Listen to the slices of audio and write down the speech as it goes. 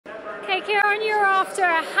Okay, Kerron, you're after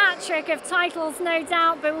a hat-trick of titles, no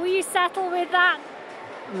doubt, but will you settle with that?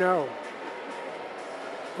 No.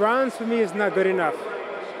 Bronze for me is not good enough.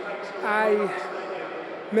 I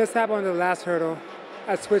mishap on the last hurdle.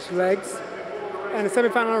 I switched legs. And the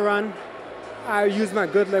semifinal run, I used my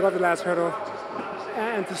good leg off the last hurdle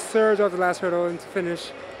and to surge off the last hurdle and to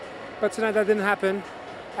finish. But tonight that didn't happen.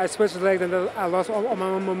 I switched legs and I lost all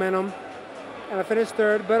my momentum. And I finished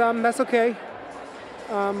third, but that's okay.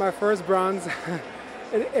 My first bronze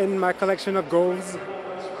in my collection of golds.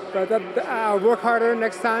 But I'll work harder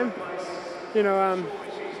next time,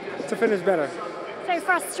 to finish better. So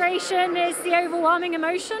frustration is the overwhelming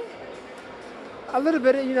emotion? A little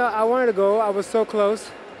bit, I wanted to go. I was so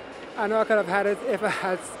close. I know I could have had it if I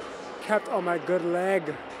had kept on my good leg,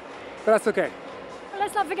 but that's okay. Well,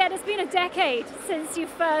 let's not forget, it's been a decade since you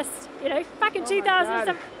first, back in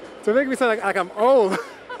 2007. So make me sound like I'm old.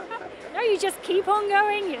 No, you just keep on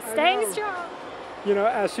going, you're staying strong.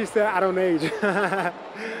 As she said, I don't age.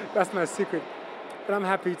 That's my secret. But I'm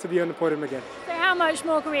happy to be on the podium again. So how much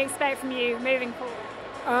more can we expect from you moving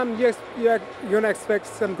forward? Yes, you're going to expect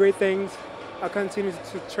some great things. I'll continue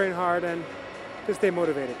to train hard and to stay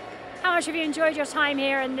motivated. How much have you enjoyed your time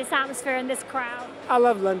here in this atmosphere and this crowd? I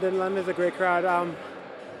love London. London's a great crowd.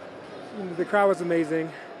 The crowd was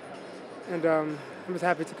amazing. And I'm just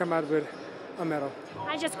happy to come out with a medal.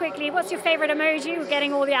 And just quickly, what's your favorite emoji? We're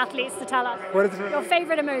getting all the athletes to tell us. What is it? Your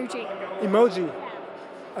favorite emoji? Emoji?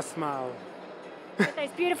 A smile. With those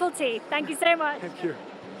beautiful teeth. Thank you so much. Thank you.